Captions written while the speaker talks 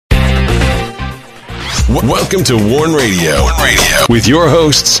Welcome to Warn Radio. With your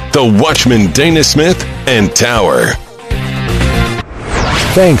hosts, the Watchman Dana Smith and Tower.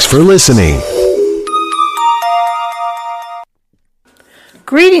 Thanks for listening.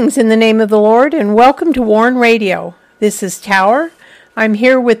 Greetings in the name of the Lord, and welcome to Warn Radio. This is Tower. I'm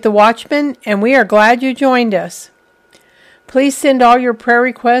here with the Watchman, and we are glad you joined us. Please send all your prayer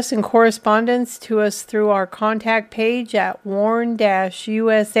requests and correspondence to us through our contact page at warn-usa.com.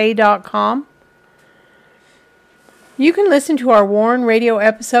 You can listen to our Warn Radio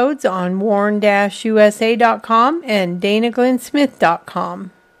episodes on warn-usa.com and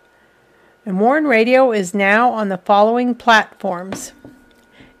danaglennsmith.com. And Warn Radio is now on the following platforms: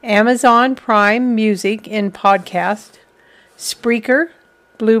 Amazon Prime Music in podcast, Spreaker,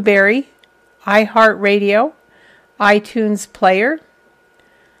 Blueberry, iHeartRadio, iTunes Player,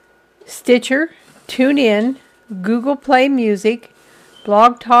 Stitcher, TuneIn, Google Play Music,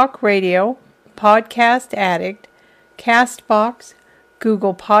 Blog Talk Radio, Podcast Addict, Castbox,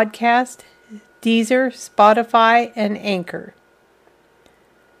 Google Podcast, Deezer, Spotify, and Anchor.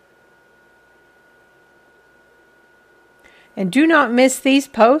 And do not miss these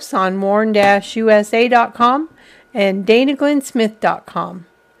posts on warn-usa.com and danaglennsmith.com.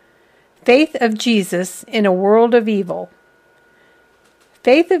 Faith of Jesus in a World of Evil.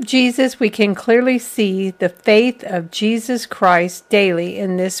 Faith of Jesus, we can clearly see the faith of Jesus Christ daily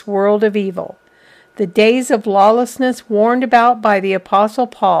in this world of evil. The days of lawlessness warned about by the Apostle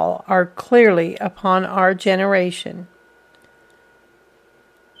Paul are clearly upon our generation.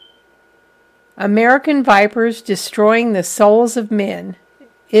 American vipers destroying the souls of men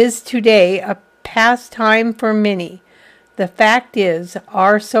is today a pastime for many. The fact is,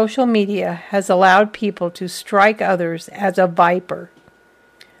 our social media has allowed people to strike others as a viper.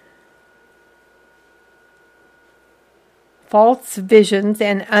 False visions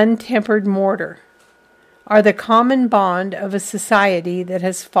and untempered mortar are the common bond of a society that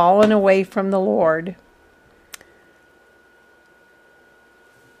has fallen away from the Lord.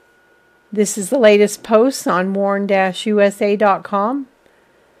 This is the latest post on warn-usa.com.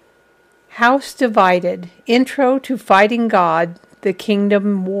 House Divided, Intro to Fighting God, the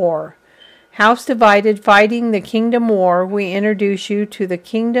Kingdom War. House Divided, Fighting the Kingdom War, we introduce you to the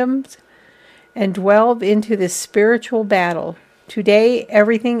kingdoms and delve into this spiritual battle. Today,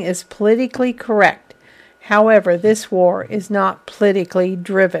 everything is politically correct. However, this war is not politically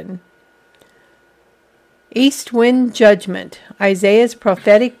driven. East Wind Judgment, Isaiah's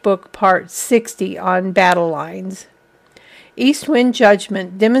prophetic book, part 60 on battle lines. East Wind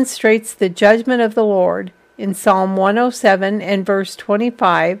Judgment demonstrates the judgment of the Lord. In Psalm 107 and verse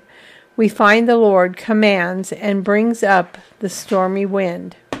 25, we find the Lord commands and brings up the stormy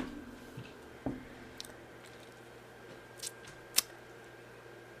wind.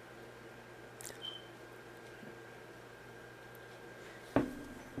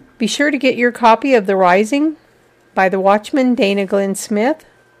 Be sure to get your copy of The Rising by the Watchman Dana Glenn Smith.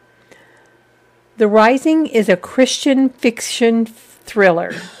 The Rising is a Christian fiction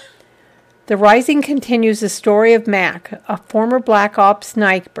thriller. The Rising continues the story of Mac, a former Black Ops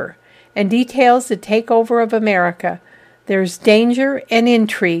sniper, and details the takeover of America. There's danger and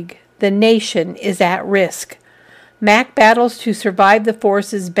intrigue. The nation is at risk. Mac battles to survive the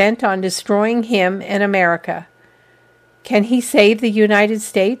forces bent on destroying him and America. Can he save the United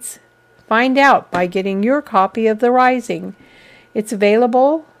States? Find out by getting your copy of The Rising. It's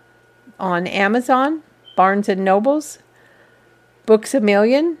available on Amazon, Barnes & Nobles, Books A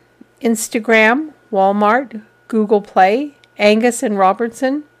Million, Instagram, Walmart, Google Play, Angus &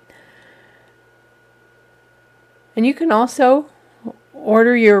 Robertson. And you can also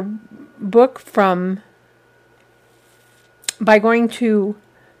order your book by going to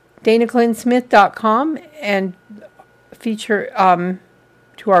danaglennsmith.com and feature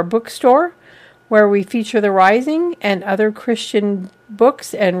to our bookstore, where we feature The Rising and other Christian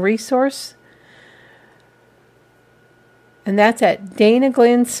books and resource. And that's at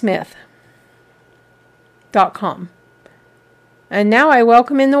danaglennsmith.com. And now I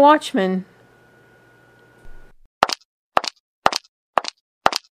welcome in the Watchman.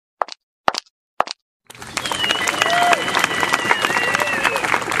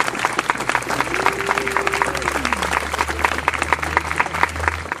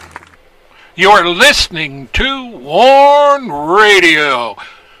 You're listening to Warn Radio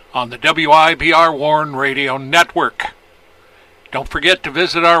on the WIBR Warn Radio Network. Don't forget to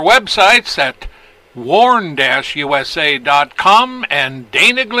visit our websites at warn-usa.com and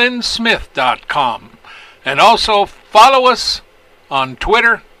danaglennsmith.com. And also follow us on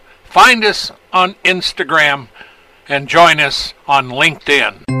Twitter, find us on Instagram, and join us on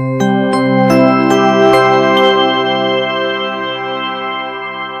LinkedIn.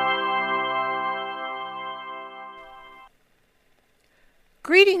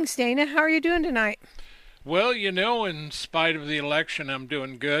 Greetings, Dana. How are you doing tonight? Well, in spite of the election, I'm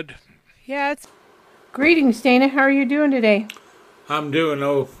doing good. Yeah, it's... Greetings, Dana. How are you doing today? I'm doing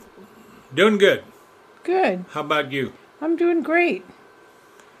good. Good. How about you? I'm doing great.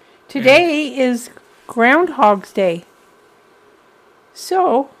 Today is Groundhog's Day.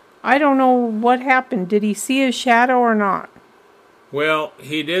 So, I don't know what happened. Did he see his shadow or not? Well,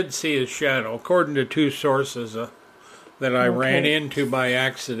 he did see his shadow, according to two sources that I ran into by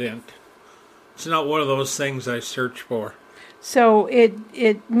accident. It's not one of those things I search for. So,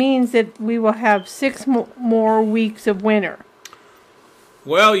 it means that we will have 6 more weeks of winter.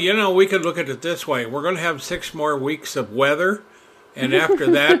 Well, we could look at it this way. We're going to have 6 more weeks of weather, and after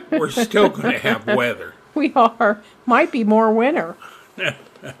that, we're still going to have weather. We are. Might be more winter.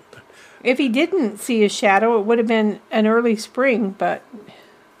 If he didn't see his shadow, it would have been an early spring, but...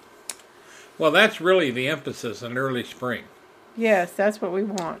 Well, that's really the emphasis, in early spring. Yes, that's what we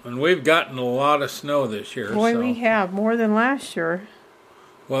want. And we've gotten a lot of snow this year. Boy, we have. More than last year.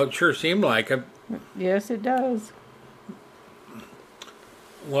 Well, it sure seemed like it. Yes, it does.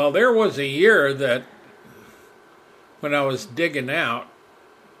 Well, there was a year that when I was digging out,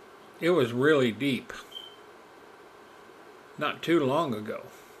 it was really deep. Not too long ago.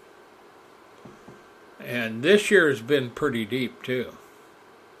 And this year has been pretty deep, too.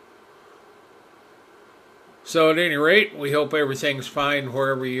 So at any rate, we hope everything's fine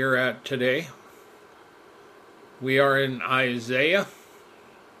wherever you're at today. We are in Isaiah.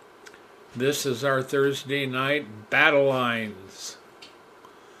 This is our Thursday night Battle Lines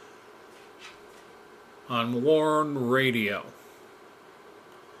on Warn Radio.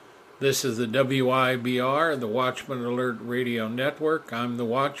 This is the WIBR, the Watchman Alert Radio Network. I'm the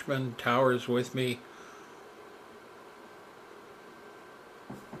Watchman. Tower's with me.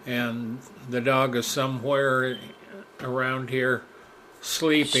 And the dog is somewhere around here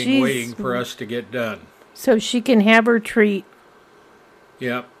sleeping, waiting for us to get done. So she can have her treat.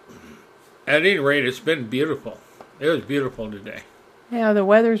 Yep. At any rate, it's been beautiful. It was beautiful today. Yeah, the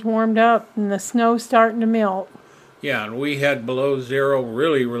weather's warmed up and the snow's starting to melt. Yeah, and we had below zero,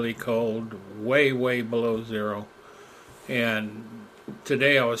 really, really cold, way, way below zero. And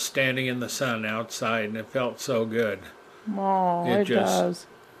today I was standing in the sun outside and it felt so good. Oh, it does.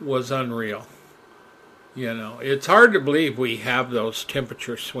 Was unreal. It's hard to believe we have those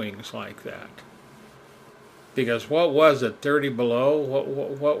temperature swings like that. Because what was it, 30 below?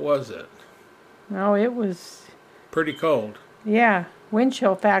 What was it? No, it was... pretty cold. Yeah, wind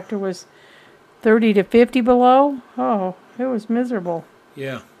chill factor was 30 to 50 below. Oh, it was miserable.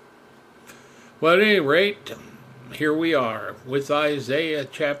 Yeah. Well, at any rate, here we are with Isaiah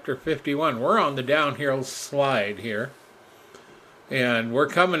chapter 51. We're on the downhill slide here. And we're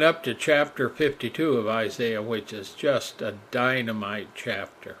coming up to chapter 52 of Isaiah, which is just a dynamite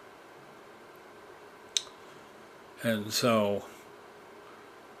chapter. And so,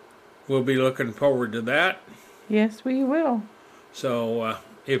 we'll be looking forward to that. Yes, we will. So,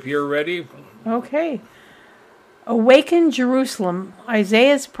 if you're ready. Okay. Awaken Jerusalem,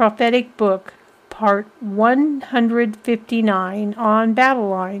 Isaiah's prophetic book, part 159 on battle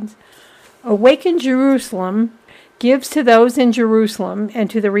lines. Awaken Jerusalem gives to those in Jerusalem and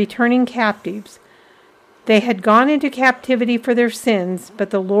to the returning captives. They had gone into captivity for their sins, but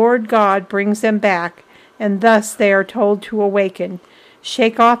the Lord God brings them back, and thus they are told to awaken.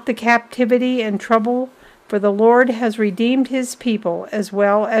 Shake off the captivity and trouble, for the Lord has redeemed his people as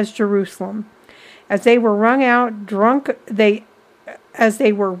well as Jerusalem. As they were wrung out, drank of the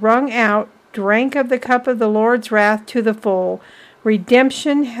cup of the Lord's wrath to the full.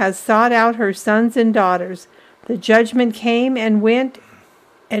 Redemption has sought out her sons and daughters. The judgment came and went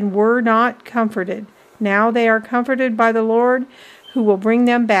and were not comforted. Now they are comforted by the Lord, who will bring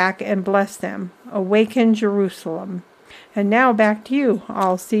them back and bless them. Awaken Jerusalem. And now back to you.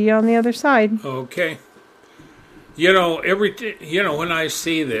 I'll see you on the other side. Okay. When I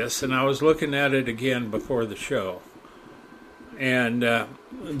see this, and I was looking at it again before the show, and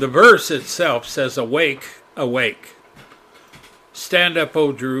the verse itself says, "Awake, awake, stand up,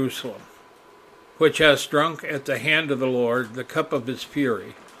 O Jerusalem, which hast drunk at the hand of the Lord the cup of his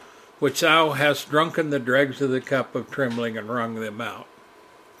fury, which thou hast drunken the dregs of the cup of trembling and wrung them out."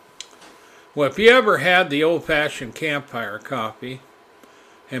 Well, if you ever had the old-fashioned campfire coffee,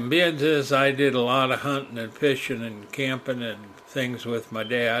 and being as I did a lot of hunting and fishing and camping and things with my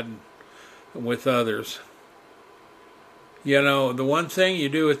dad and with others, the one thing you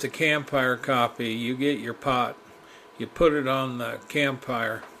do with the campfire coffee, you get your pot, you put it on the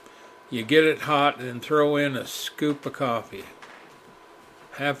campfire, you get it hot and throw in a scoop of coffee.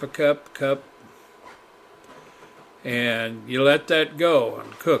 Half a cup, And you let that go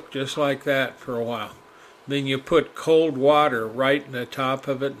and cook just like that for a while. Then you put cold water right in the top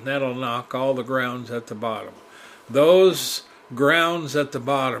of it, and that'll knock all the grounds at the bottom. Those grounds at the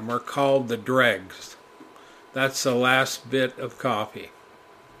bottom are called the dregs. That's the last bit of coffee.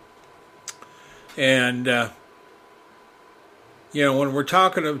 And, when we're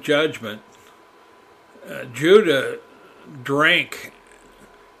talking of judgment, Judah drank,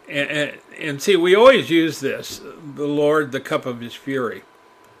 and see, we always use this, the Lord, the cup of his fury.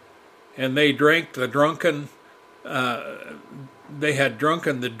 And they drank the drunken, they had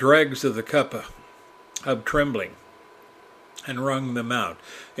drunken the dregs of the cup of trembling and wrung them out.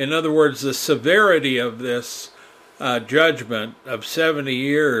 In other words, the severity of this judgment of 70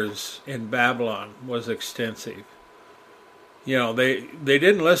 years in Babylon was extensive. They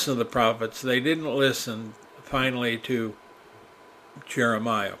didn't listen to the prophets. They didn't listen, finally, to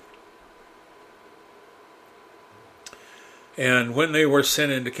Jeremiah. And when they were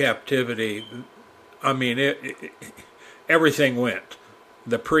sent into captivity, everything went.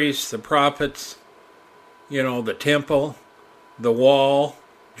 The priests, the prophets, the temple, the wall,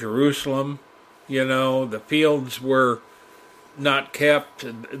 Jerusalem, the fields were not kept.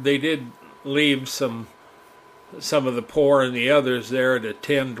 They did leave some of the poor and the others there to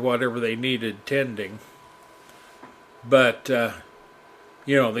tend whatever they needed tending. But,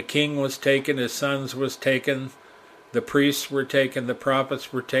 the king was taken, his sons was taken, the priests were taken, the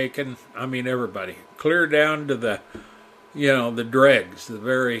prophets were taken. Everybody. Clear down to the dregs,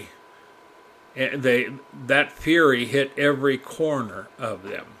 that fury hit every corner of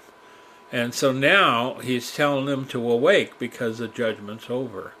them. And so now he's telling them to awake because the judgment's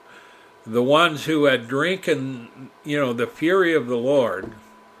over. The ones who had drinking, the fury of the Lord,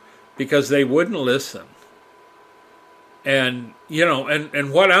 because they wouldn't listen. And,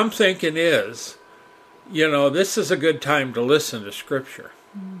 and what I'm thinking is, this is a good time to listen to Scripture.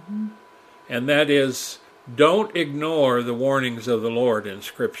 Mm-hmm. And that is, don't ignore the warnings of the Lord in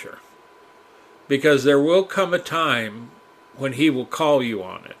Scripture. Because there will come a time when he will call you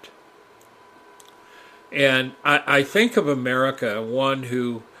on it. And I think of America, one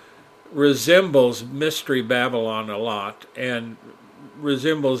who resembles Mystery Babylon a lot, and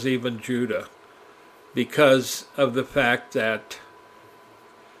resembles even Judah, because of the fact that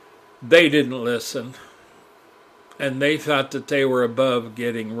they didn't listen, and they thought that they were above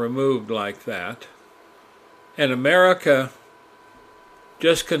getting removed like that. And America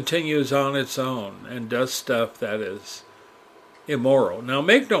just continues on its own and does stuff that is immoral. Now,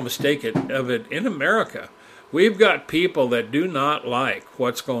 make no mistake of it, in America, we've got people that do not like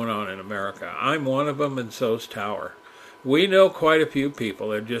what's going on in America. I'm one of them, and so's Tower. We know quite a few people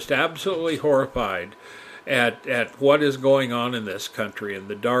that are just absolutely horrified at what is going on in this country, and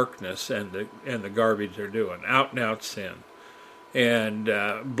the darkness and the garbage they're doing, out and out sin, and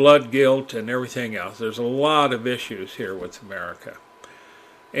blood guilt and everything else. There's a lot of issues here with America.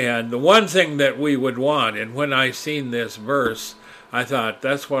 And the one thing that we would want, and when I seen this verse, I thought,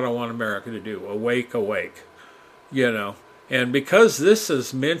 that's what I want America to do. Awake, awake. And because this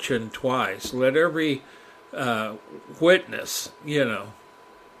is mentioned twice, let every witness,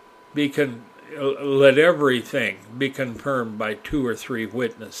 let everything be confirmed by 2 or 3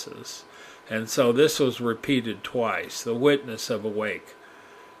 witnesses. And so this was repeated twice, the witness of awake.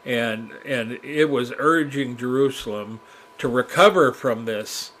 And it was urging Jerusalem to recover from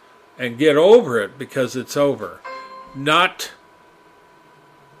this and get over it, because it's over. Not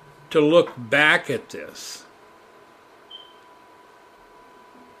to look back at this,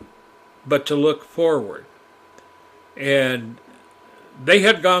 but to look forward. And they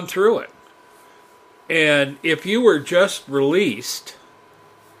had gone through it. And if you were just released,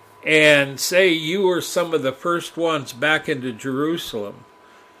 and say you were some of the first ones back into Jerusalem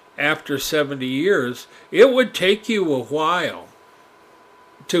after 70 years, it would take you a while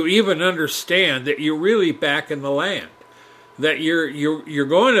to even understand that you're really back in the land. That you're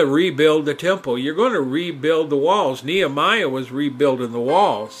going to rebuild the temple. You're going to rebuild the walls. Nehemiah was rebuilding the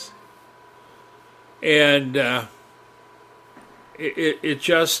walls. And it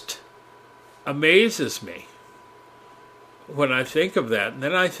just amazes me when I think of that. And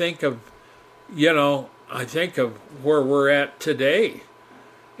then I think of, where we're at today.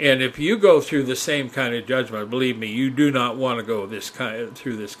 And if you go through the same kind of judgment, believe me, you do not want to go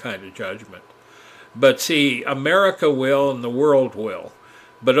through this kind of judgment. But see, America will and the world will.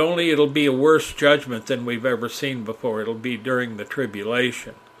 But only it'll be a worse judgment than we've ever seen before. It'll be during the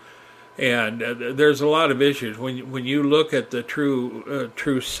tribulation. And there's a lot of issues. When you look at the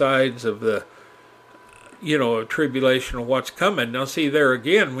true sides of the of tribulation of what's coming. Now, see, there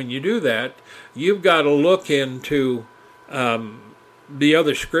again, when you do that, you've got to look into the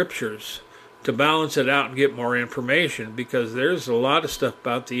other scriptures to balance it out and get more information, because there's a lot of stuff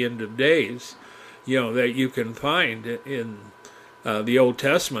about the end of days, that you can find in the Old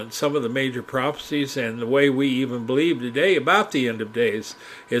Testament. Some of the major prophecies and the way we even believe today about the end of days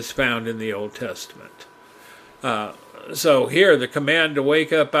is found in the Old Testament. So here, the command to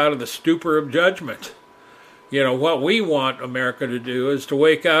wake up out of the stupor of judgment. What we want America to do is to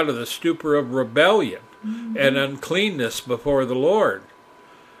wake out of the stupor of rebellion and uncleanness before the Lord.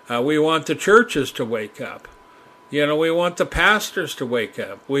 We want the churches to wake up. We want the pastors to wake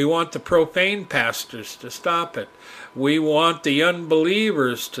up. We want the profane pastors to stop it. We want the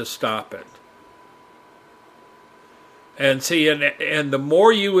unbelievers to stop it. And see, and the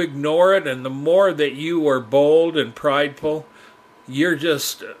more you ignore it, and the more that you are bold and prideful, you're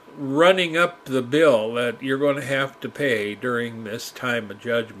just running up the bill that you're going to have to pay during this time of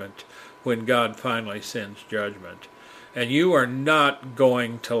judgment, when God finally sends judgment. And you are not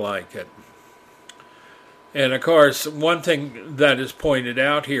going to like it. And of course, one thing that is pointed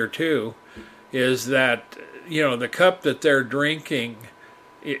out here too is that, the cup that they're drinking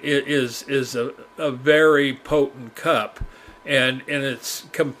is a very potent cup. And it's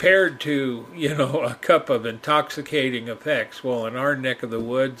compared to, a cup of intoxicating effects. Well, in our neck of the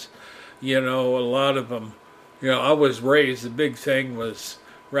woods, a lot of them, I was raised, the big thing was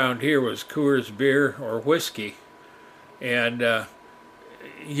around here was Coors beer or whiskey. And, no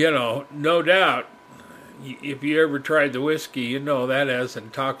doubt, if you ever tried the whiskey, that has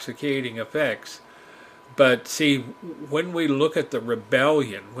intoxicating effects. But see, when we look at the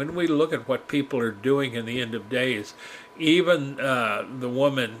rebellion, when we look at what people are doing in the end of days, even the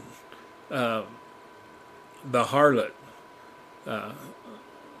woman, the harlot,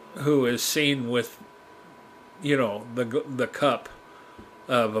 who is seen with, the cup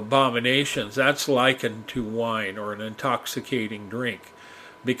of abominations, that's likened to wine or an intoxicating drink,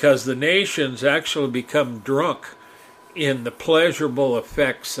 because the nations actually become drunk in the pleasurable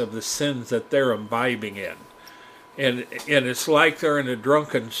effects of the sins that they're imbibing in. And it's like they're in a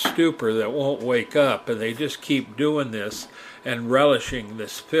drunken stupor that won't wake up, and they just keep doing this and relishing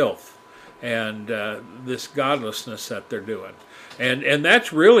this filth and this godlessness that they're doing. And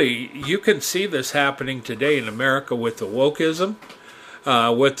that's really, you can see this happening today in America with the wokeism,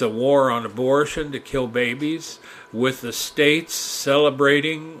 with the war on abortion to kill babies, with the states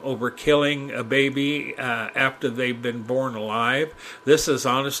celebrating over killing a baby after they've been born alive. This is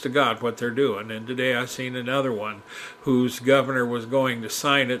honest to God what they're doing. And today I seen another one whose governor was going to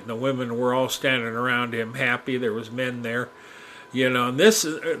sign it, and the women were all standing around him happy. There was men there, And this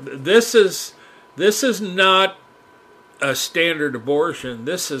is not a standard abortion.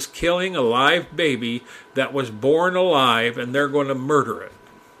 This is killing a live baby that was born alive, and they're going to murder it.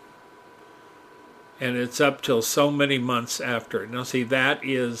 And it's up till so many months after. Now see, that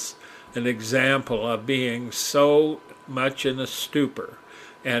is an example of being so much in a stupor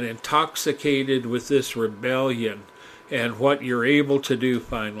and intoxicated with this rebellion and what you're able to do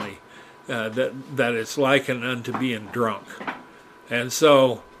finally, that it's likened unto being drunk. And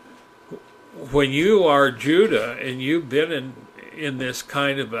so when you are Judah and you've been in this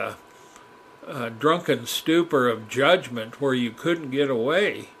kind of a drunken stupor of judgment where you couldn't get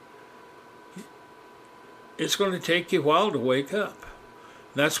away, it's going to take you a while to wake up.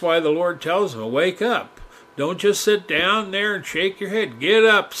 That's why the Lord tells them, wake up. Don't just sit down there and shake your head. Get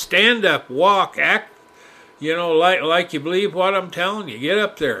up, stand up, walk, act, like you believe what I'm telling you. Get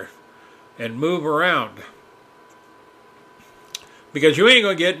up there and move around. Because you ain't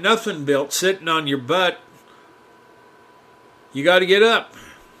going to get nothing built sitting on your butt. You got to get up.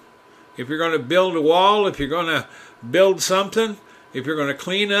 If you're going to build a wall, if you're going to build something, if you're going to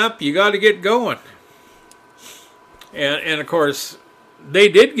clean up, you got to get going. And of course, they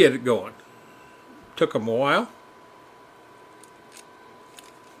did get it going. Took them a while.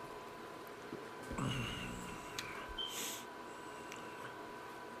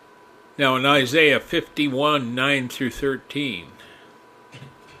 Now in Isaiah 51, 9 through 13,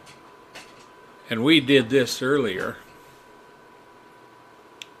 and we did this earlier,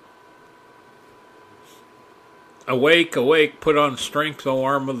 awake, awake, put on strength, O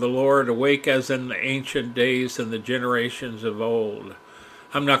arm of the Lord. Awake as in the ancient days and the generations of old.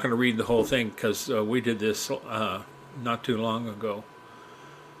 I'm not going to read the whole thing because we did this not too long ago.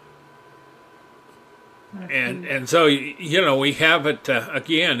 And so, we have it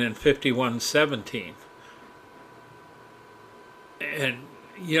again in 51:17. And,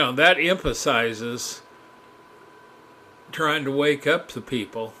 that emphasizes trying to wake up the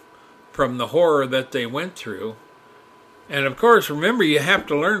people from the horror that they went through. And of course, remember, you have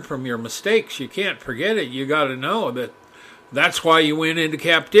to learn from your mistakes. You can't forget it. You got to know that that's why you went into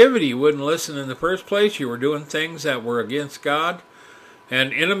captivity. You wouldn't listen in the first place. You were doing things that were against God.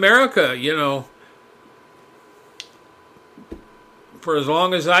 And in America, for as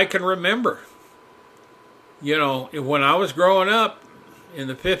long as I can remember, when I was growing up in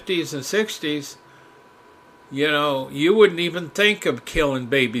the 50s and 60s, you wouldn't even think of killing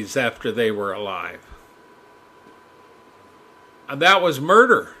babies after they were alive. And that was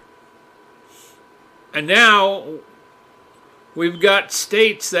murder. And now we've got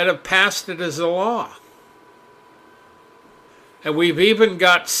states that have passed it as a law. And we've even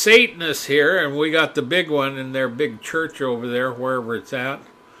got Satanists here, and we got the big one in their big church over there, wherever it's at.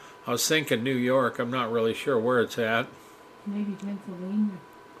 I was thinking New York. I'm not really sure where it's at. Maybe Pennsylvania.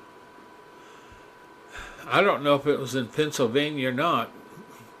 I don't know if it was in Pennsylvania or not,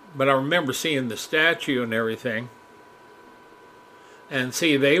 but I remember seeing the statue and everything. And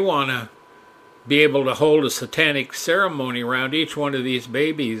see, they want to be able to hold a satanic ceremony around each one of these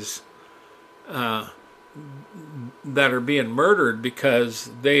babies that are being murdered,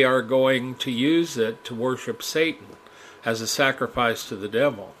 because they are going to use it to worship Satan as a sacrifice to the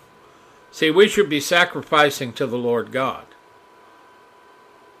devil. See, we should be sacrificing to the Lord God.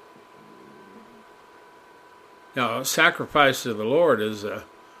 Now, sacrifice to the Lord is a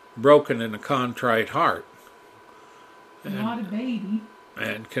broken and a contrite heart. Not a baby.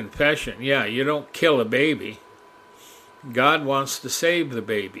 And confession. Yeah, you don't kill a baby. God wants to save the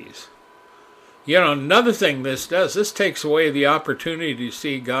babies. Another thing this does, this takes away the opportunity to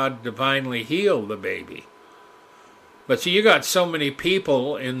see God divinely heal the baby. But see, you got so many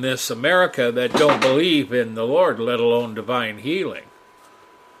people in this America that don't believe in the Lord, let alone divine healing.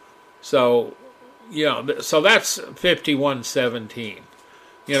 So, so that's 51:17.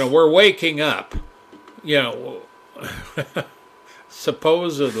 We're waking up,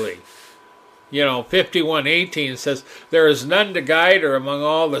 supposedly. 51:18 says, "There is none to guide her among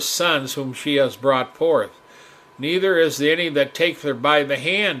all the sons whom she has brought forth. Neither is there any that taketh her by the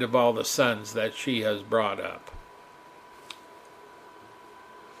hand of all the sons that she has brought up."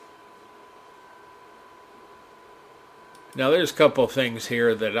 Now there's a couple of things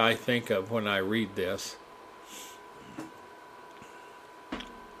here that I think of when I read this.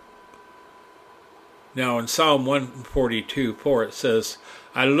 Now in Psalm 142:4 it says,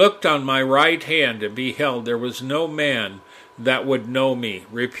 "I looked on my right hand and beheld there was no man that would know me.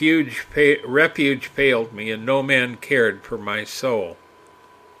 Refuge failed me, and no man cared for my soul."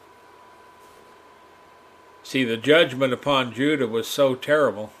 See, the judgment upon Judah was so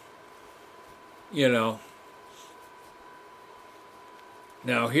terrible.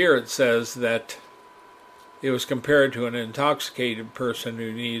 Now here it says that it was compared to an intoxicated person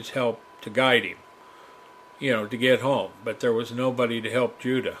who needs help to guide him, to get home. But there was nobody to help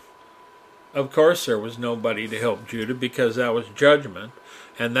Judah. Of course there was nobody to help Judah, because that was judgment.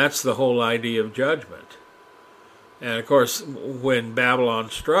 And that's the whole idea of judgment. And of course, when Babylon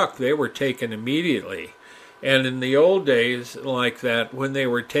struck, they were taken immediately. And in the old days, like that, when they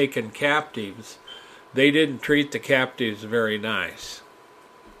were taken captives, they didn't treat the captives very nice.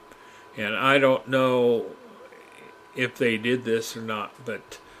 And I don't know if they did this or not,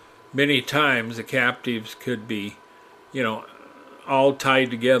 but many times the captives could be, all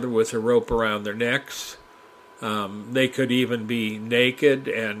tied together with a rope around their necks. They could even be naked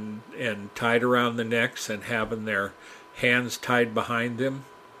and tied around the necks and having their hands tied behind them.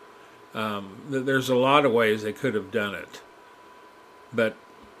 There's a lot of ways they could have done it. But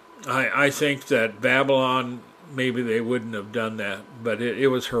I think that Babylon, maybe they wouldn't have done that, but it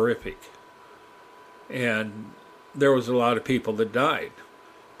was horrific. And there was a lot of people that died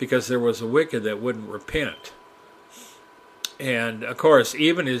because there was a wicked that wouldn't repent. And of course,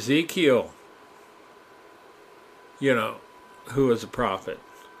 even Ezekiel, who was a prophet,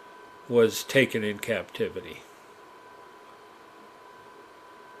 was taken in captivity.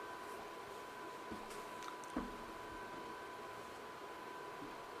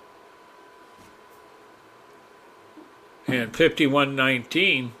 And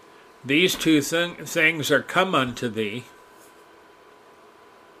 51:19, "These two things are come unto thee,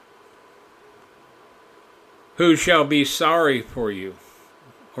 who shall be sorry for you,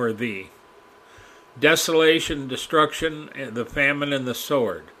 or thee? Desolation, destruction, and the famine and the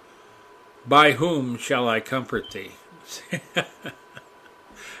sword. By whom shall I comfort thee?"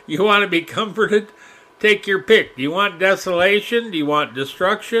 You want to be comforted? Take your pick. Do you want desolation? Do you want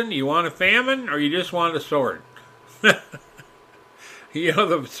destruction? Do you want a famine? Or you just want a sword?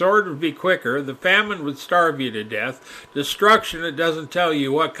 The sword would be quicker. The famine would starve you to death. Destruction, it doesn't tell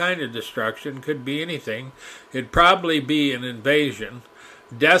you what kind of destruction. Could be anything. It'd probably be an invasion.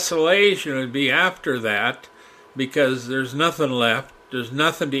 Desolation would be after that because there's nothing left. There's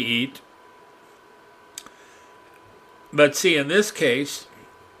nothing to eat. But see, in this case,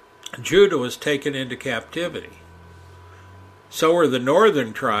 Judah was taken into captivity. So were the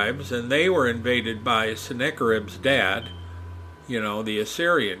northern tribes, and they were invaded by Sennacherib's dad, the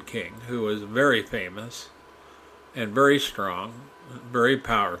Assyrian king, who was very famous and very strong, very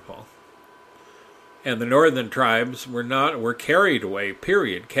powerful. And the northern tribes were carried away,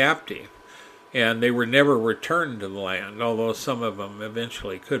 captive. And they were never returned to the land, although some of them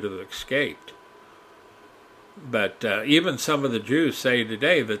eventually could have escaped. But even some of the Jews say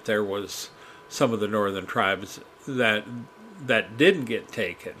today that there was some of the northern tribes that didn't get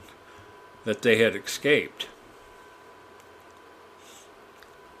taken, that they had escaped.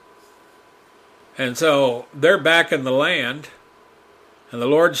 And so they're back in the land, and the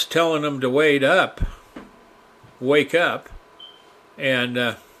Lord's telling them to wake up, and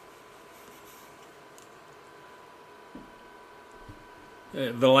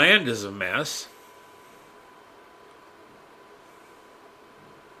the land is a mess.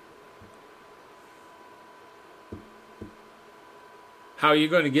 How are you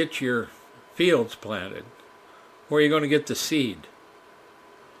going to get your fields planted? Where are you going to get the seed?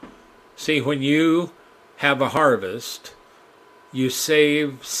 See, when you have a harvest, you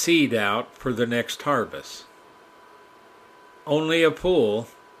save seed out for the next harvest. Only a fool,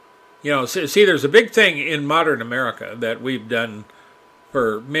 see, there's a big thing in modern America that we've done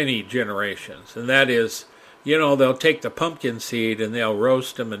for many generations, and that is, they'll take the pumpkin seed and they'll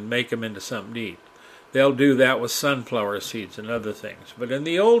roast them and make them into something to eat. They'll do that with sunflower seeds and other things. But in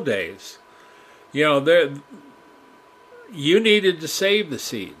the old days, you needed to save the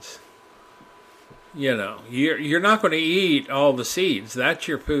seeds. You're not going to eat all the seeds. That's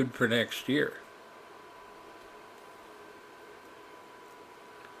your food for next year.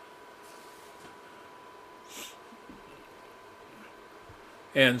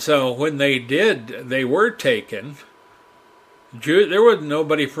 And so when they were taken. There was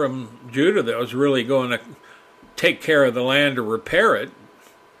nobody from Judah that was really going to take care of the land or repair it.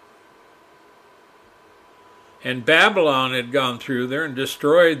 And Babylon had gone through there and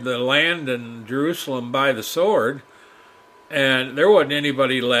destroyed the land in Jerusalem by the sword. And there wasn't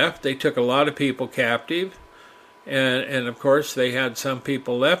anybody left. They took a lot of people captive. And of course, they had some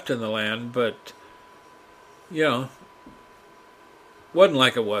people left in the land, but, wasn't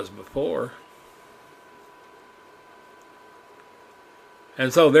like it was before.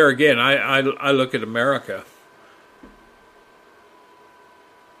 And so there again, I look at America.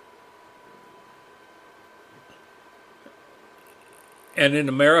 And in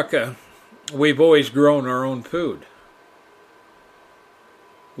America, we've always grown our own food.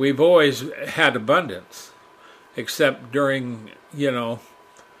 We've always had abundance, except during, the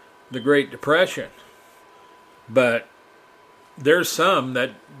Great Depression. But there's some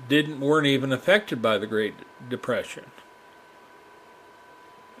that weren't even affected by the Great Depression.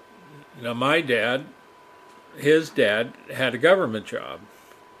 My dad, his dad, had a government job.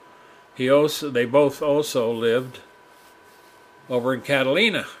 They both also lived over in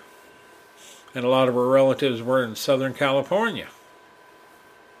Catalina. And a lot of our relatives were in Southern California.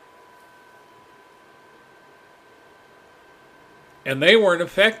 And they weren't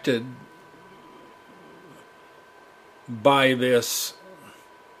affected by this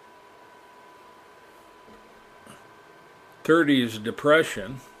 30s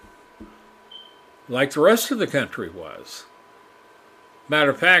depression like the rest of the country was. Matter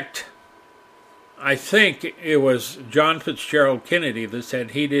of fact, I think it was John Fitzgerald Kennedy that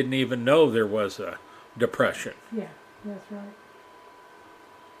said he didn't even know there was a depression. Yeah, that's right.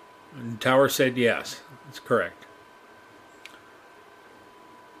 And Tower said yes, that's correct.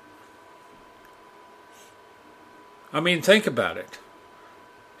 I mean, think about it.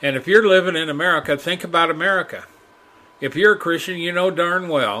 And if you're living in America, think about America. If you're a Christian, you know darn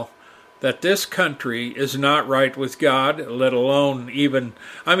well that this country is not right with God, let alone even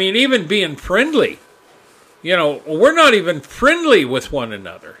being friendly. We're not even friendly with one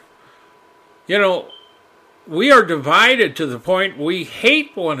another. We are divided to the point we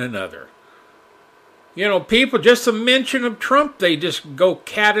hate one another. People, just a mention of Trump, they just go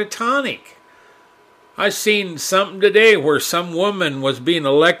catatonic. I seen something today where some woman was being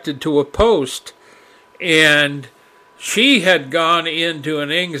elected to a post, and she had gone into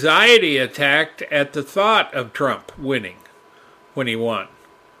an anxiety attack at the thought of Trump winning when he won.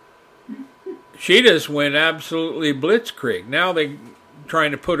 She just went absolutely blitzkrieg. Now trying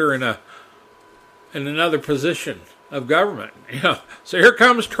to put her in another position of government. So here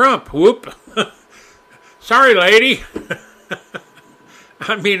comes Trump. Whoop. Sorry, lady.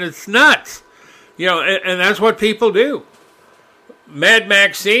 I mean, it's nuts. And that's what people do. Mad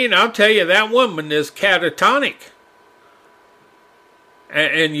Maxine, I'll tell you, that woman is catatonic.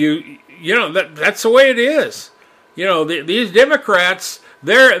 And that's the way it is. These Democrats,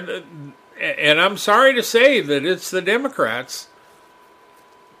 and I'm sorry to say that it's the Democrats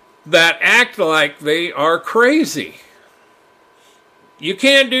that act like they are crazy. You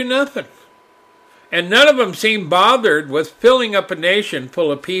can't do nothing. And none of them seem bothered with filling up a nation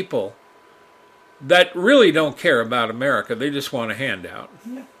full of people that really don't care about America. They just want a handout.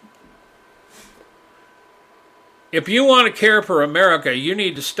 Yeah. If you want to care for America, you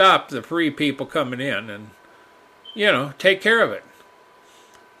need to stop the free people coming in and, take care of it.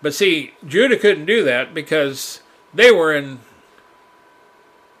 But see, Judah couldn't do that because they were in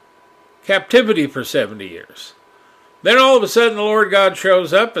captivity for 70 years. Then all of a sudden the Lord God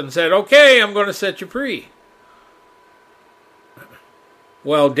shows up and said, okay, I'm going to set you free.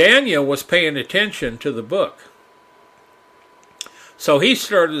 Well, Daniel was paying attention to the book. So he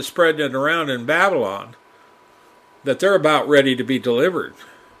started spreading it around in Babylon that they're about ready to be delivered.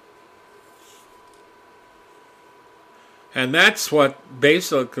 And that's what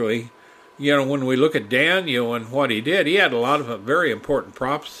basically, when we look at Daniel and what he did, he had a lot of very important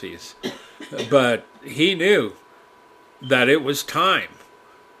prophecies. But he knew that it was time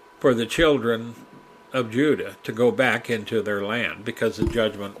for the children of Judah to go back into their land because the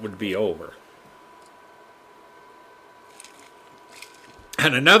judgment would be over.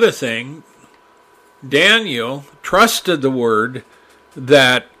 And another thing, Daniel trusted the word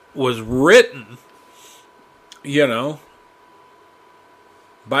that was written,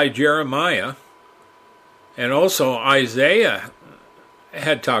 by Jeremiah, and also Isaiah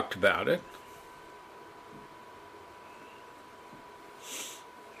had talked about it.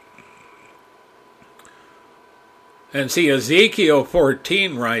 And see, Ezekiel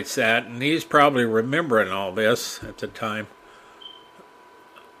 14 writes that, and he's probably remembering all this at the time.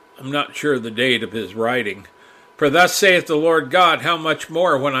 I'm not sure the date of his writing. For thus saith the Lord God, how much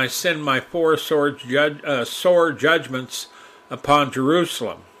more when I send my four sore judgments upon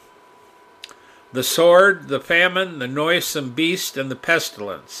Jerusalem. The sword, the famine, the noisome beast, and the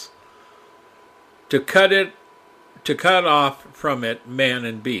pestilence. To cut off from it man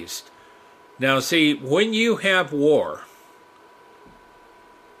and beast. Now see, when you have war,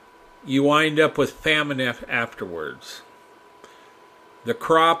 you wind up with famine afterwards. The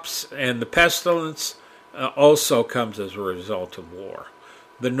crops and the pestilence also comes as a result of war.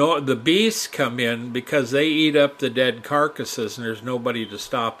 The beasts come in because they eat up the dead carcasses and there's nobody to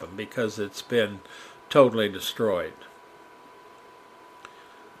stop them because it's been totally destroyed.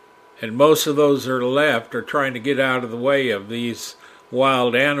 And most of those that are left are trying to get out of the way of these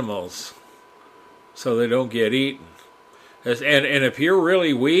wild animals so they don't get eaten. And if you're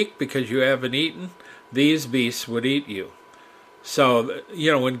really weak because you haven't eaten, these beasts would eat you. So,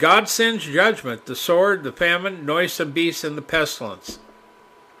 when God sends judgment, the sword, the famine, noisome beasts, and the pestilence,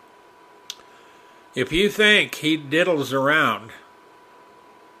 if you think he diddles around,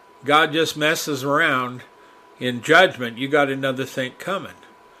 God just messes around in judgment, you got another thing coming.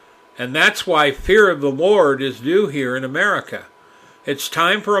 And that's why fear of the Lord is due here in America. It's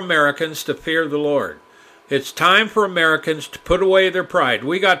time for Americans to fear the Lord. It's time for Americans to put away their pride.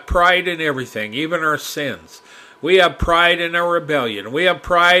 We got pride in everything, even our sins. We have pride in our rebellion. We have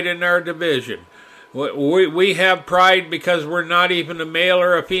pride in our division. We have pride because we're not even a male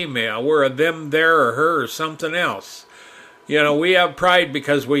or a female. We're a them, there, or her, or something else. We have pride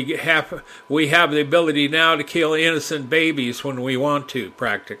because we have the ability now to kill innocent babies when we want to,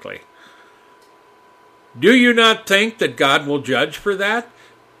 practically. Do you not think that God will judge for that?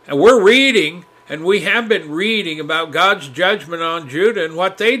 And we're reading, and we have been reading about God's judgment on Judah and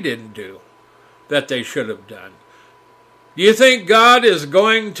what they didn't do that they should have done. Do you think God is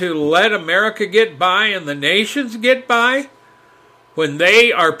going to let America get by and the nations get by when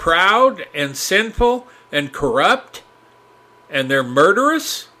they are proud and sinful and corrupt and they're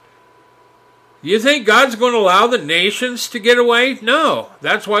murderous? Do you think God's going to allow the nations to get away? No.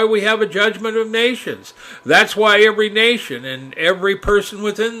 That's why we have a judgment of nations. That's why every nation and every person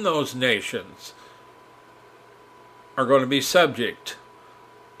within those nations are going to be subject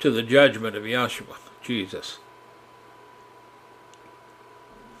to the judgment of Yeshua, Jesus.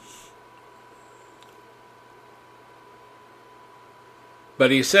 But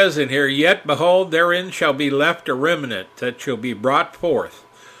he says in here, yet behold, therein shall be left a remnant that shall be brought forth,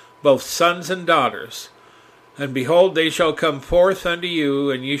 both sons and daughters. And behold, they shall come forth unto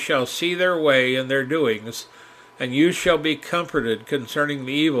you, and you shall see their way and their doings, and you shall be comforted concerning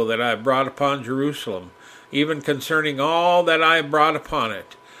the evil that I have brought upon Jerusalem, even concerning all that I have brought upon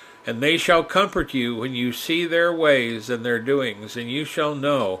it. And they shall comfort you when you see their ways and their doings, and you shall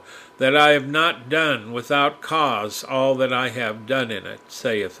know that I have not done without cause all that I have done in it,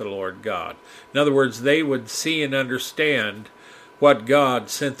 saith the Lord God. In other words, they would see and understand what God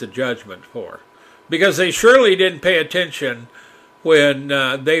sent the judgment for. Because they surely didn't pay attention when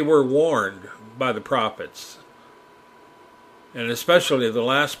they were warned by the prophets, and especially the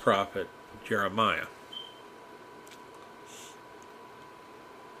last prophet, Jeremiah.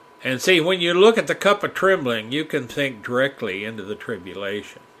 And see, when you look at the cup of trembling, you can think directly into the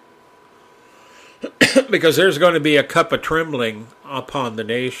tribulation. Because there's going to be a cup of trembling upon the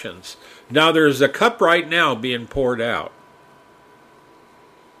nations. Now there's a cup right now being poured out.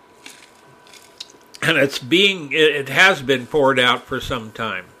 And it has been poured out for some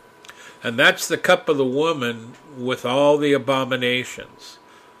time. And that's the cup of the woman with all the abominations.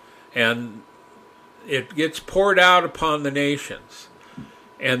 And it gets poured out upon the nations.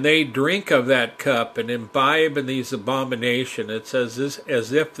 And they drink of that cup and imbibe in these abominations. It's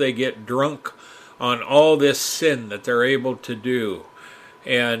as if they get drunk on all this sin that they're able to do.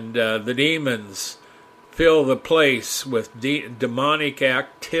 And the demons fill the place with demonic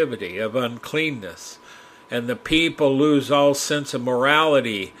activity of uncleanness. And the people lose all sense of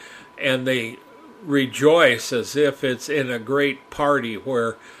morality. And they rejoice as if it's in a great party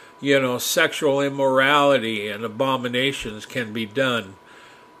where, sexual immorality and abominations can be done,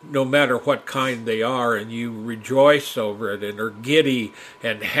 no matter what kind they are, and you rejoice over it and are giddy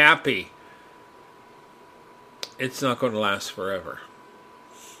and happy. It's not going to last forever.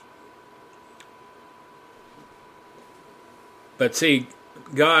 But see,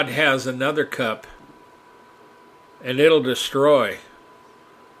 God has another cup, and it'll destroy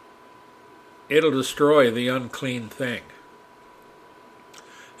the unclean thing.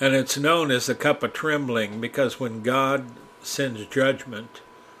 And it's known as the cup of trembling, because when God sends judgment,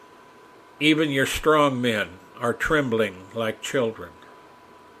 even your strong men are trembling like children.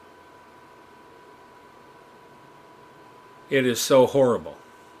 It is so horrible.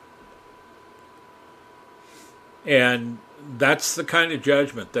 And that's the kind of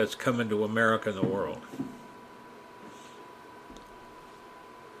judgment that's coming to America and the world.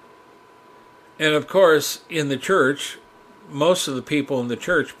 And of course, in the church, most of the people in the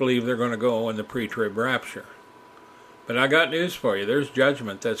church believe they're going to go in the pre-trib rapture. But I got news for you. There's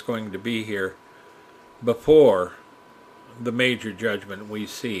judgment that's going to be here before the major judgment we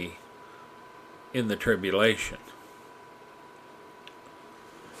see in the tribulation.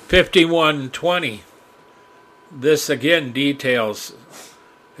 Pt159. This again details,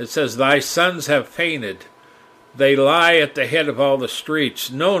 it says, Thy sons have fainted. They lie at the head of all the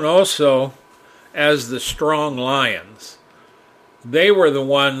streets, known also as the strong lions. They were the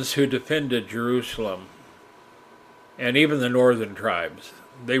ones who defended Jerusalem. And even the northern tribes,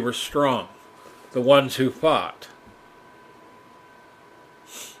 they were strong, the ones who fought.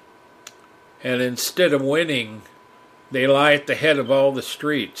 And instead of winning, they lie at the head of all the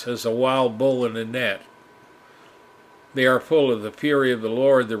streets as a wild bull in a net. They are full of the fury of the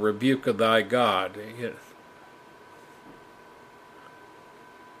Lord, the rebuke of thy God.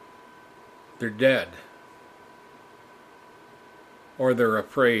 They're dead. Or they're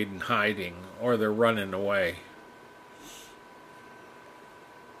afraid and hiding, or they're running away.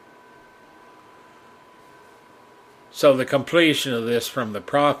 So the completion of this from the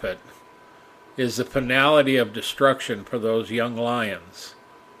prophet is the finality of destruction for those young lions.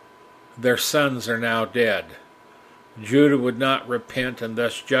 Their sons are now dead. Judah would not repent, and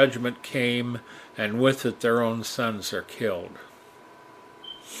thus judgment came, and with it their own sons are killed.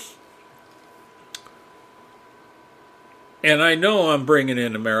 And I know I'm bringing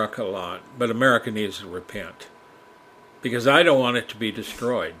in America a lot, but America needs to repent. Because I don't want it to be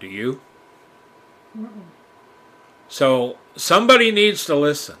destroyed. Do you? Mm-mm. So somebody needs to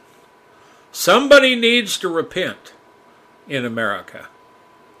listen. Somebody needs to repent in America,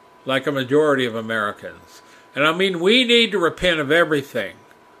 like a majority of Americans. And I mean, we need to repent of everything.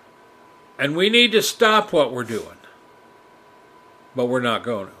 And we need to stop what we're doing. But we're not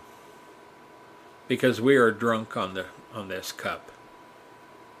going to. Because we are drunk on this cup.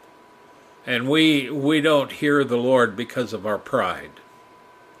 And we don't hear the Lord because of our pride.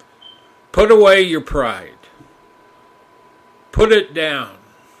 Put away your pride. Put it down.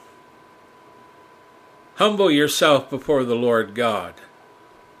 Humble yourself before the Lord God.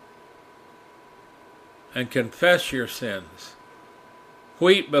 And confess your sins.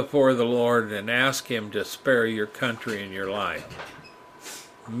 weep before the Lord and ask Him to spare your country and your life.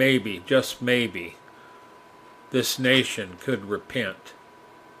 Maybe, just maybe, this nation could repent.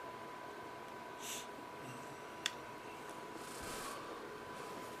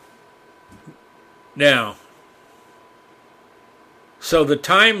 Now, so the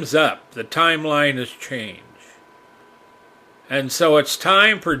time's up. The timeline has changed. And so it's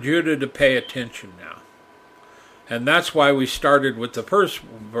time for Judah to pay attention now. And that's why we started with the first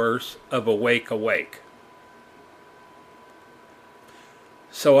verse of Awake, Awake.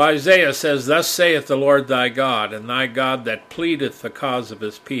 So Isaiah says, Thus saith the Lord thy God, and thy God that pleadeth the cause of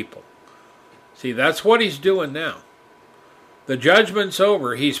his people. See, that's what he's doing now. The judgment's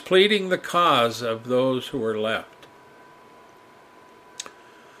over. He's pleading the cause of those who are left.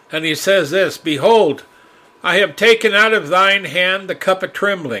 And he says this, Behold, I have taken out of thine hand the cup of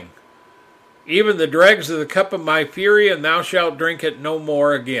trembling, even the dregs of the cup of my fury, and thou shalt drink it no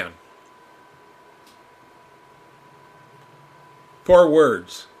more again. 4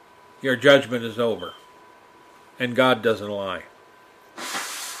 words. Your judgment is over. And God doesn't lie.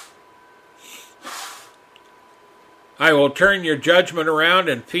 I will turn your judgment around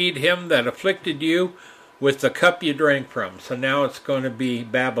and feed him that afflicted you with the cup you drank from. So now it's going to be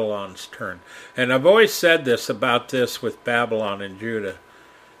Babylon's turn. And I've always said this about this with Babylon and Judah.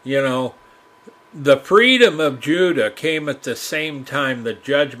 You know, the freedom of Judah came at the same time the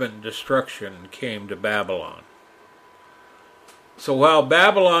judgment and destruction came to Babylon. So while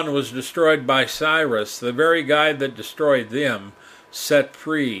Babylon was destroyed by Cyrus, the very guy that destroyed them set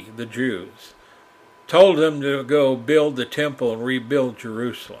free the Jews. Told them to go build the temple and rebuild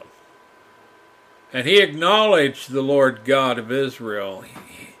Jerusalem. And he acknowledged the Lord God of Israel.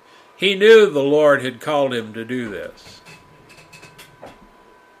 He knew the Lord had called him to do this.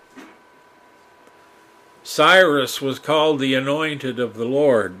 Cyrus was called the anointed of the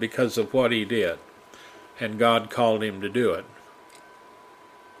Lord because of what he did. And God called him to do it.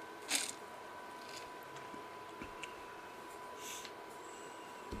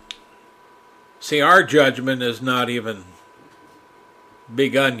 See, our judgment is not even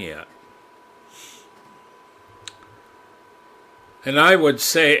begun yet. And I would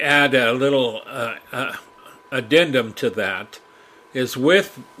say, add a little addendum to that, is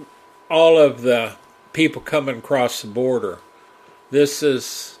with all of the people coming across the border, this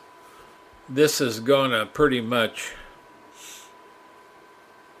is going to pretty much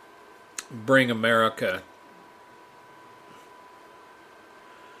bring America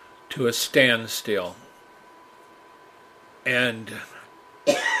to a standstill. And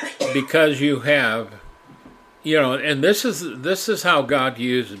because you have, you know, and this is how God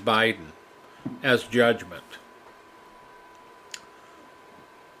used Biden as judgment.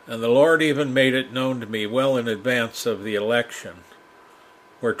 And the Lord even made it known to me well in advance of the election,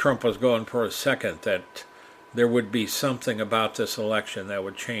 where Trump was going for a second, that there would be something about this election that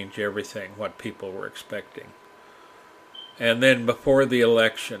would change everything, what people were expecting. And then before the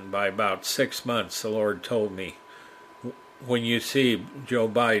election, by about 6 months, the Lord told me, when you see Joe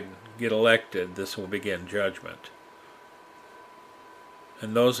Biden get elected, this will begin judgment.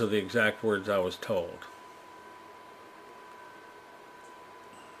 And those are the exact words I was told.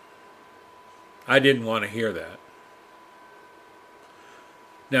 I didn't want to hear that.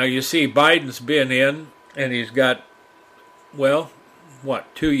 Now you see, Biden's been in, and he's got, well,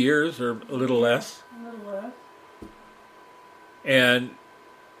 2 years or a little less? A little less. And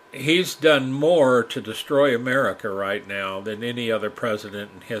he's done more to destroy America right now than any other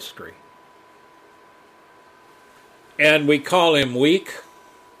president in history. And we call him weak,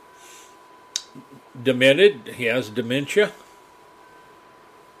 demented. He has dementia.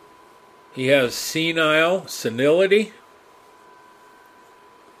 He has senility.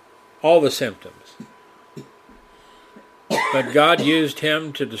 All the symptoms. But God used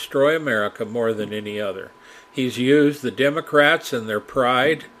him to destroy America more than any other. He's used the Democrats and their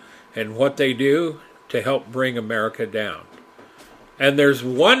pride and what they do to help bring America down. And there's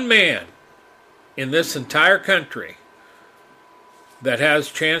one man in this entire country that has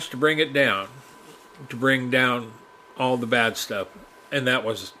a chance to bring it down, to bring down all the bad stuff, and that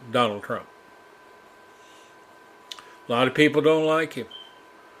was Donald Trump. A lot of people don't like him,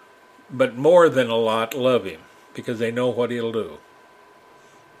 but more than a lot love him because they know what he'll do.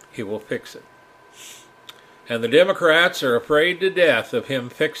 He will fix it. And the Democrats are afraid to death of him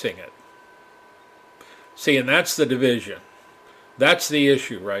fixing it. See, and that's the division. That's the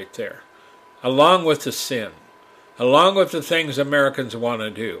issue right there. Along with the sin. Along with the things Americans want to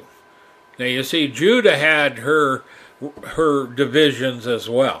do. Now you see, Judah had her divisions as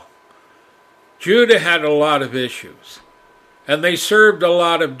well. Judah had a lot of issues. And they served a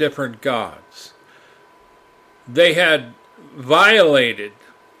lot of different gods. They had violated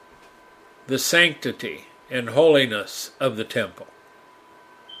the sanctity and holiness of the temple.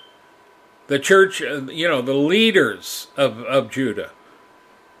 The church, the leaders of Judah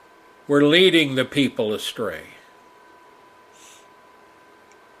were leading the people astray.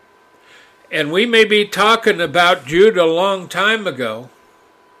 And we may be talking about Judah a long time ago,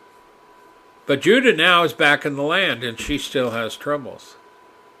 but Judah now is back in the land and she still has troubles.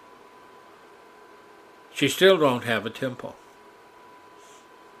 She still don't have a temple.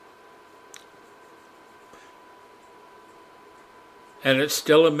 And it's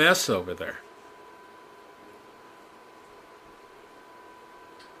still a mess over there.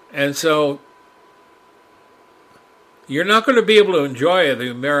 And so you're not going to be able to enjoy the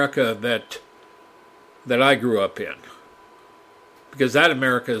America that I grew up in, because that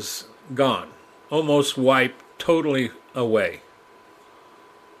America's gone, almost wiped totally away.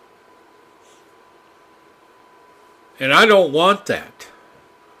 And I don't want that.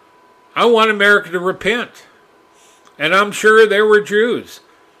 I want America to repent. And I'm sure there were Jews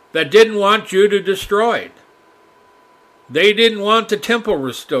that didn't want Judah destroyed. They didn't want the temple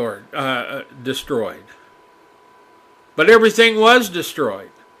destroyed. But everything was destroyed.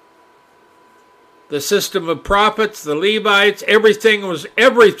 The system of prophets, the Levites, everything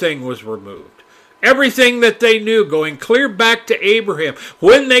was removed. Everything that they knew, going clear back to Abraham.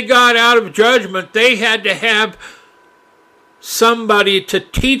 When they got out of judgment, they had to have somebody to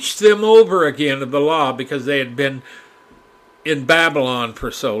teach them over again of the law, because they had been in Babylon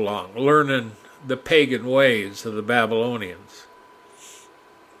for so long, learning the pagan ways of the Babylonians.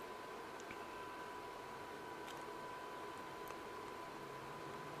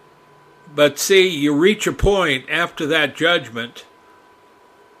 But see, you reach a point after that judgment,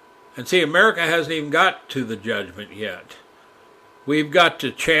 and see, America hasn't even got to the judgment yet. We've got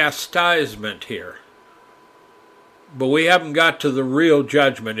to chastisement here. But we haven't got to the real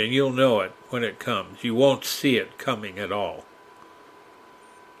judgment, and you'll know it when it comes. You won't see it coming at all.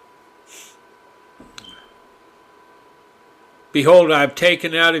 Behold, I have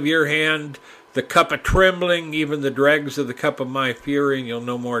taken out of your hand the cup of trembling, even the dregs of the cup of my fury, and you'll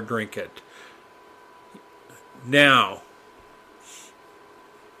no more drink it. Now,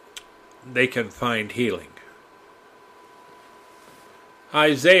 they can find healing.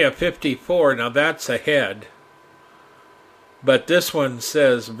 Isaiah 54, now that's ahead. But this one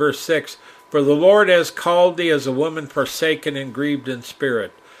says, verse 6, For the Lord has called thee as a woman forsaken and grieved in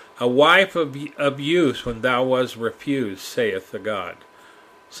spirit, a wife of youth when thou wast refused, saith the God.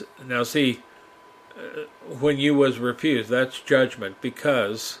 Now see, when you was refused, that's judgment,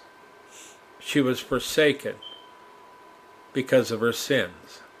 because she was forsaken because of her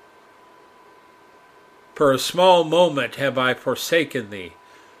sins. For a small moment have I forsaken thee,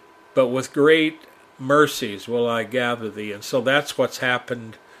 but with great mercies will I gather thee. And so that's what's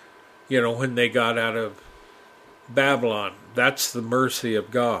happened, when they got out of Babylon. That's the mercy of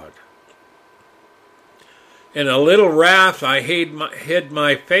God. In a little wrath I hid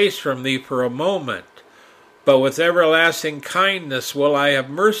my face from thee for a moment, but with everlasting kindness will I have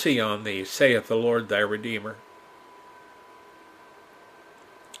mercy on thee, saith the Lord thy Redeemer.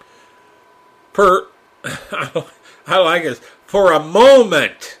 I like this. For a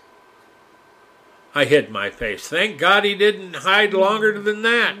moment I hid my face. Thank God he didn't hide longer than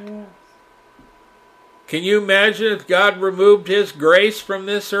that. Can you imagine if God removed his grace from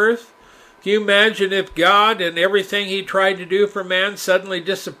this earth? Can you imagine if God and everything he tried to do for man suddenly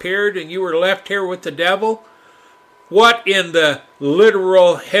disappeared and you were left here with the devil? What in the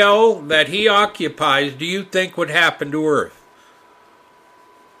literal hell that he occupies do you think would happen to earth?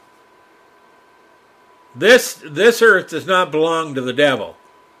 This earth does not belong to the devil.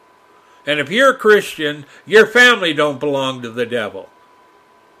 And if you're a Christian, your family don't belong to the devil.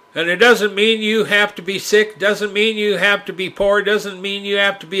 And it doesn't mean you have to be sick, doesn't mean you have to be poor, doesn't mean you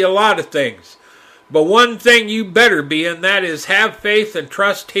have to be a lot of things. But one thing you better be, and that is have faith and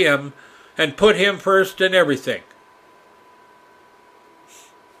trust him and put him first in everything.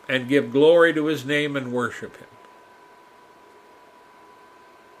 And give glory to his name and worship him.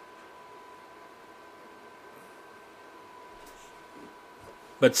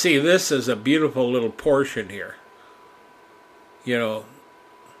 But see, this is a beautiful little portion here.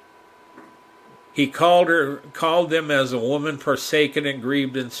 He called them as a woman forsaken and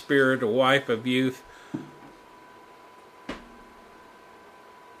grieved in spirit, a wife of youth.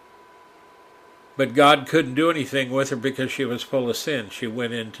 But God couldn't do anything with her because she was full of sin. She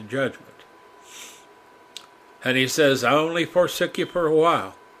went into judgment. And he says, I only forsook you for a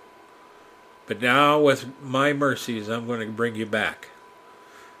while. But now with my mercies, I'm going to bring you back.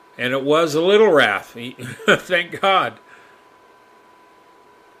 And it was a little wrath. Thank God.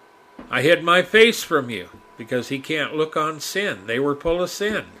 I hid my face from you because he can't look on sin. They were full of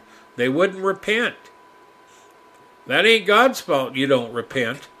sin. They wouldn't repent. That ain't God's fault you don't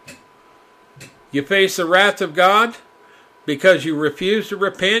repent. You face the wrath of God because you refuse to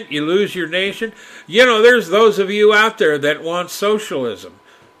repent. You lose your nation. You know, there's those of you out there that want socialism.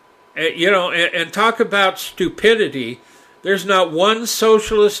 And talk about stupidity. There's not one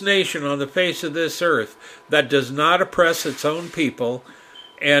socialist nation on the face of this earth that does not oppress its own people,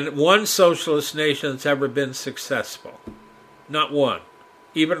 and one socialist nation that's ever been successful. Not one.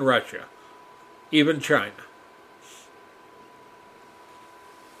 Even Russia. Even China.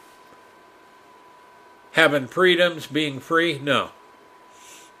 Having freedoms, being free? No.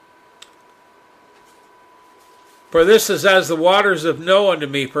 For this is as the waters of Noah unto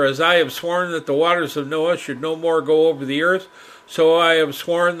me, for as I have sworn that the waters of Noah should no more go over the earth, so I have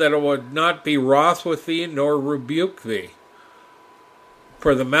sworn that I would not be wroth with thee, nor rebuke thee.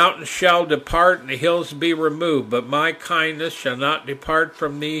 For the mountains shall depart, and the hills be removed, but my kindness shall not depart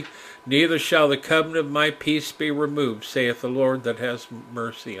from thee, neither shall the covenant of my peace be removed, saith the Lord that has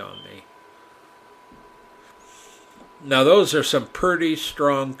mercy on thee. Now those are some pretty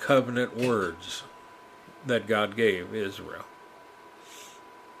strong covenant words that God gave Israel.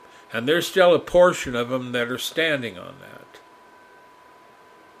 And there's still a portion of them that are standing on that.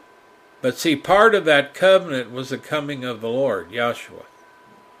 But see, part of that covenant was the coming of the Lord, Yahshua.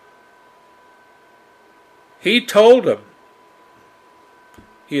 He told them,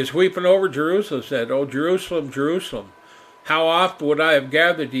 he is weeping over Jerusalem, said, "O Jerusalem, Jerusalem, how oft would I have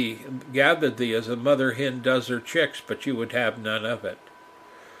gathered thee as a mother hen does her chicks, but you would have none of it."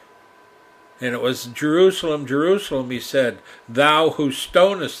 And it was Jerusalem, Jerusalem, he said, thou who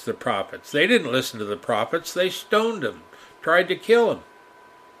stonest the prophets. They didn't listen to the prophets. They stoned them, tried to kill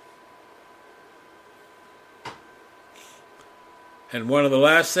them. And one of the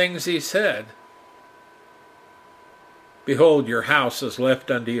last things he said, behold, your house is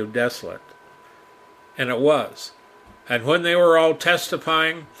left unto you desolate. And it was. And when they were all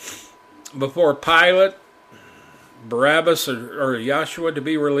testifying before Pilate, Barabbas or Yahshua to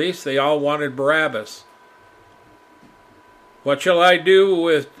be released, they all wanted Barabbas. What shall I do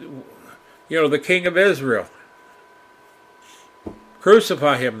with, the king of Israel?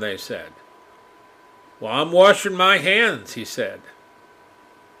 Crucify him, they said. Well, I'm washing my hands, he said.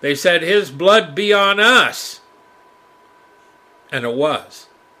 They said, his blood be on us. And it was.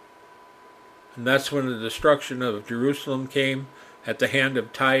 And that's when the destruction of Jerusalem came at the hand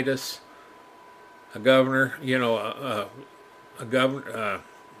of Titus, a governor, a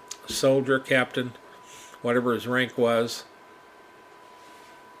soldier, captain, whatever his rank was,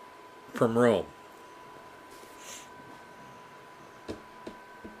 from Rome.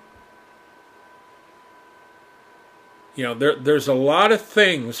 There's a lot of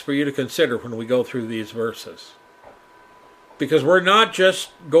things for you to consider when we go through these verses. Because we're not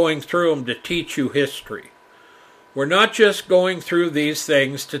just going through them to teach you history. We're not just going through these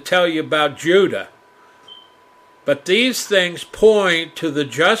things to tell you about Judah. But these things point to the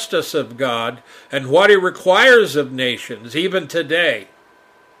justice of God and what he requires of nations, even today.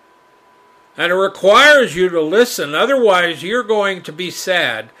 And it requires you to listen, otherwise you're going to be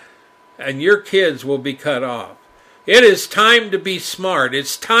sad and your kids will be cut off. It is time to be smart.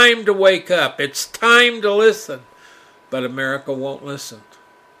 It's time to wake up. It's time to listen. But America won't listen.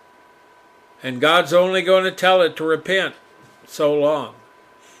 And God's only going to tell it to repent so long.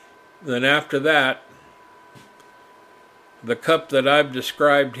 Then after that, the cup that I've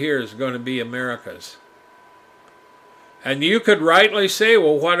described here is going to be America's. And you could rightly say,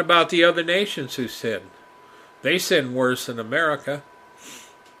 well, what about the other nations who sin? They sin worse than America.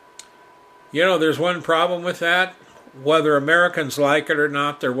 There's one problem with that. Whether Americans like it or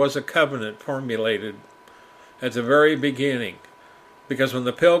not, there was a covenant formulated at the very beginning. Because when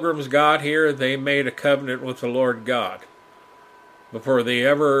the Pilgrims got here, they made a covenant with the Lord God before they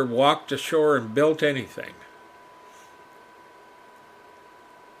ever walked ashore and built anything.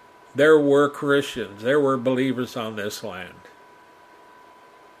 There were Christians, there were believers on this land.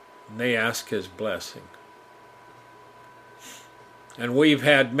 And they asked his blessing. And we've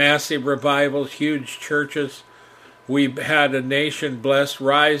had massive revivals, huge churches. We've had a nation blessed,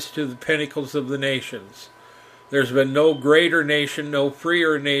 rise to the pinnacles of the nations. There's been no greater nation, no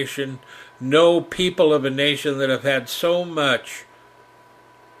freer nation, no people of a nation that have had so much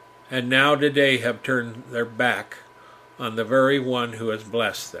and now today have turned their back on the very one who has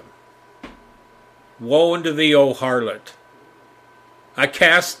blessed them. Woe unto thee, O harlot! I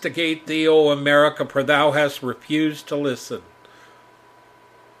castigate thee, O America, for thou hast refused to listen.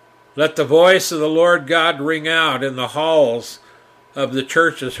 Let the voice of the Lord God ring out in the halls of the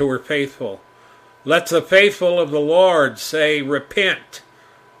churches who are faithful. Let the faithful of the Lord say, repent.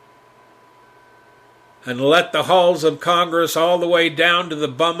 And let the halls of Congress all the way down to the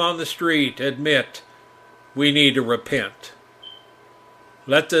bum on the street admit we need to repent.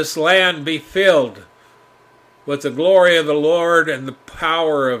 Let this land be filled with the glory of the Lord and the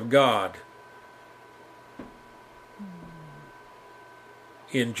power of God.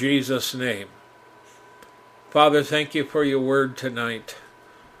 In Jesus' name. Father, thank you for your word tonight.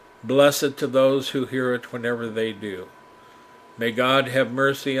 Bless it to those who hear it whenever they do. May God have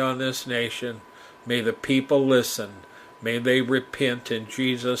mercy on this nation. May the people listen. May they repent in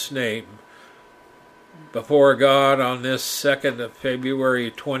Jesus' name. Before God, on this 2nd of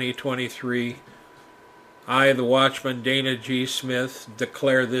February 2023, I, the watchman Dana G. Smith,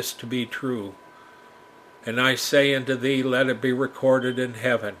 declare this to be true. And I say unto thee, let it be recorded in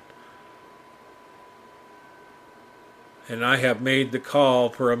heaven. And I have made the call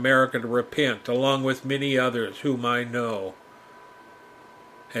for America to repent, along with many others whom I know.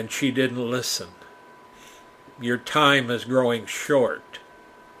 And she didn't listen. Your time is growing short.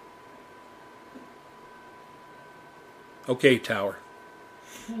 Okay, Tower.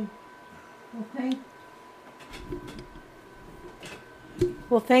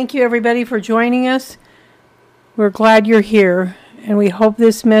 Well, thank you, everybody, for joining us. We're glad you're here, and we hope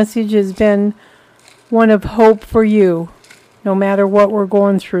this message has been one of hope for you. No matter what we're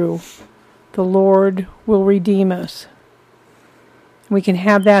going through, the Lord will redeem us. We can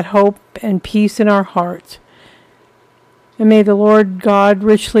have that hope and peace in our hearts. And may the Lord God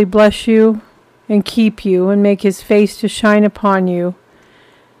richly bless you and keep you and make his face to shine upon you.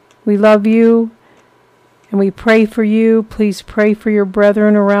 We love you and we pray for you. Please pray for your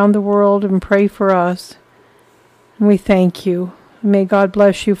brethren around the world and pray for us. And we thank you. May God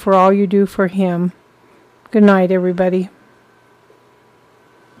bless you for all you do for him. Good night, everybody.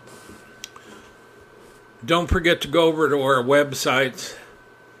 Don't forget to go over to our websites.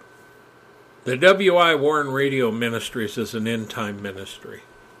 The W.I. Warren Radio Ministries is an end-time ministry.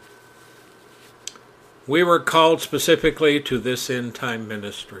 We were called specifically to this end-time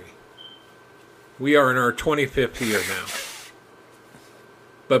ministry. We are in our 25th year now.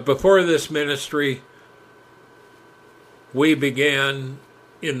 But before this ministry, we began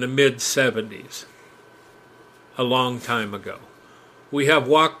in the mid-70s, a long time ago. We have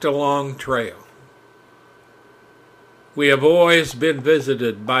walked a long trail. We have always been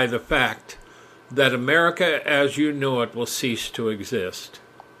visited by the fact that America as you know it will cease to exist.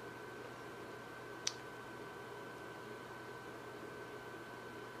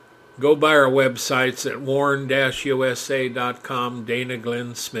 Go by our websites at warren-usa.com,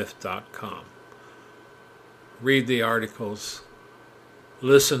 danaglennsmith.com. Read the articles.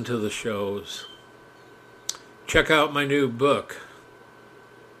 Listen to the shows. Check out my new book,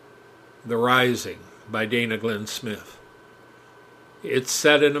 The Rising, by Dana Glenn Smith. It's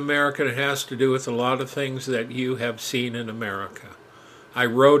set in America. It has to do with a lot of things that you have seen in America. I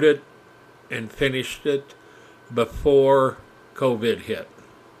wrote it and finished it before COVID hit.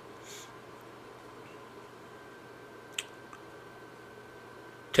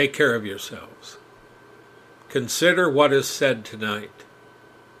 Take care of yourselves. Consider what is said tonight.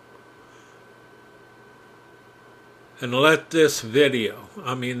 And let this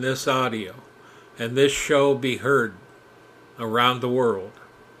this audio, and this show be heard around the world.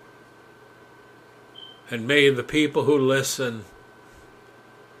 And may the people who listen,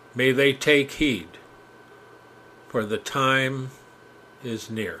 may they take heed, for the time is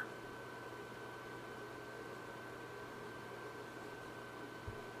near.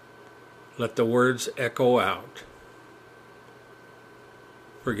 Let the words echo out.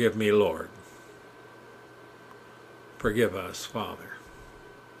 Forgive me, Lord. Forgive us, Father.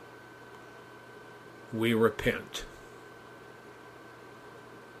 We repent.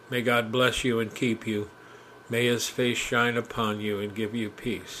 May God bless you and keep you. May his face shine upon you and give you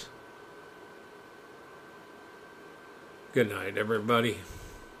peace. Good night, everybody.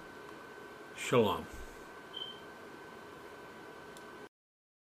 Shalom.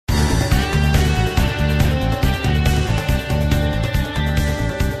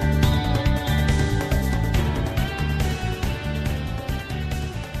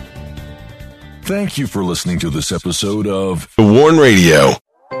 Thank you for listening to this episode of The Warren Radio.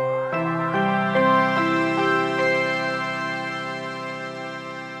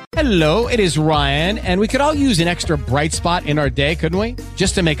 Hello, it is Ryan, and we could all use an extra bright spot in our day, couldn't we?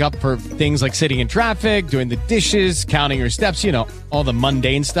 Just to make up for things like sitting in traffic, doing the dishes, counting your steps, you know, all the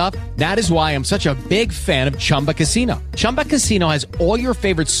mundane stuff. That is why I'm such a big fan of Chumba Casino. Chumba Casino has all your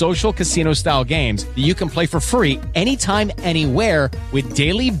favorite social casino-style games that you can play for free anytime, anywhere with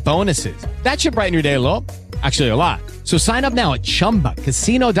daily bonuses. That should brighten your day a little. Actually, a lot. So sign up now at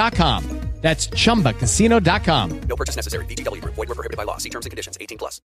ChumbaCasino.com. That's ChumbaCasino.com. No purchase necessary. VGW Group. Void where prohibited by law. See terms and conditions. 18+.